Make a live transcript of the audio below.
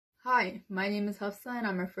Hi, my name is Hafsa and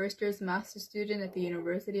I'm a first year's master's student at the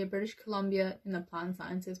University of British Columbia in the Plant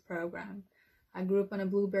Sciences program. I grew up on a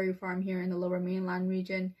blueberry farm here in the Lower Mainland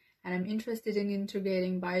region and I'm interested in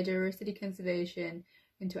integrating biodiversity conservation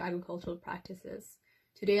into agricultural practices.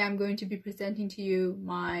 Today I'm going to be presenting to you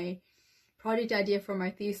my project idea for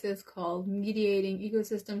my thesis called Mediating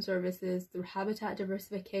Ecosystem Services Through Habitat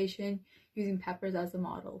Diversification using peppers as a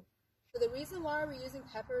model. So the reason why we're using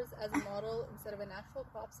peppers as a model instead of a natural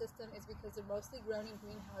crop system is because they're mostly grown in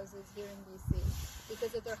greenhouses here in BC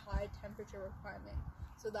because of their high temperature requirement.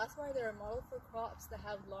 So that's why they're a model for crops that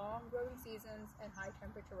have long growing seasons and high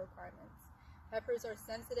temperature requirements. Peppers are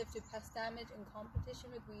sensitive to pest damage and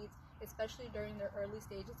competition with weeds, especially during their early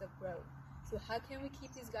stages of growth. So how can we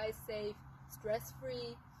keep these guys safe,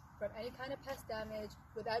 stress-free from any kind of pest damage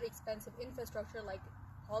without expensive infrastructure like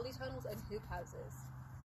polytunnels and hoop houses?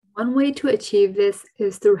 One way to achieve this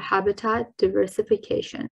is through habitat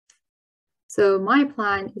diversification. So my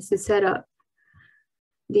plan is to set up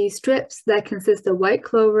these strips that consist of white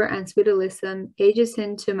clover and sweet alyssum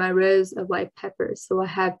adjacent to my rows of white peppers. So I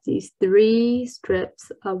have these 3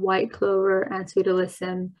 strips of white clover and sweet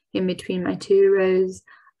alyssum in between my 2 rows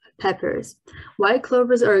of peppers. White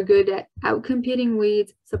clovers are good at outcompeting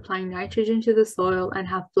weeds, supplying nitrogen to the soil, and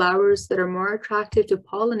have flowers that are more attractive to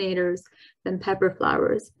pollinators than pepper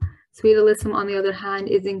flowers. Sweet alyssum, on the other hand,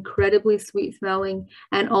 is incredibly sweet smelling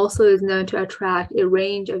and also is known to attract a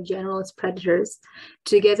range of generalist predators.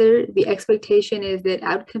 Together, the expectation is that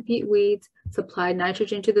outcompete weeds, supply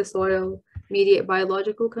nitrogen to the soil, mediate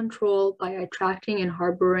biological control by attracting and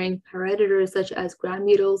harboring predators such as ground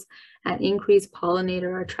beetles, and increase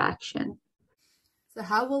pollinator attraction. So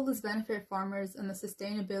how will this benefit farmers and the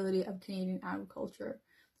sustainability of Canadian agriculture?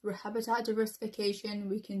 Through habitat diversification,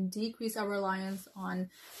 we can decrease our reliance on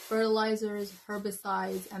fertilizers,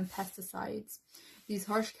 herbicides, and pesticides. These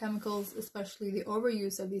harsh chemicals, especially the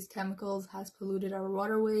overuse of these chemicals, has polluted our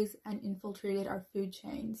waterways and infiltrated our food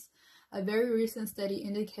chains. A very recent study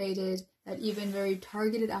indicated that even very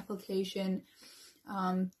targeted application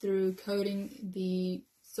through coating the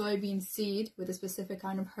soybean seed with a specific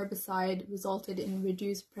kind of herbicide resulted in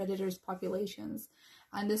reduced predators populations.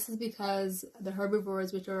 And this is because the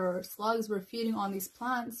herbivores, which are slugs, were feeding on these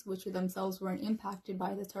plants, which themselves weren't impacted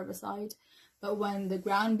by this herbicide. But when the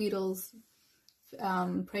ground beetles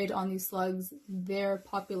preyed on these slugs, their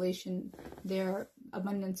population, their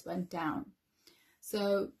abundance went down.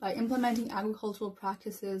 So by implementing agricultural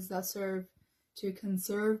practices that serve to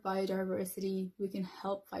conserve biodiversity, we can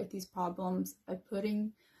help fight these problems by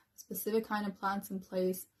putting a specific kind of plants in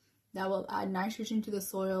place that will add nitrogen to the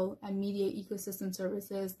soil and mediate ecosystem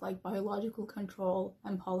services like biological control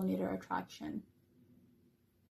and pollinator attraction.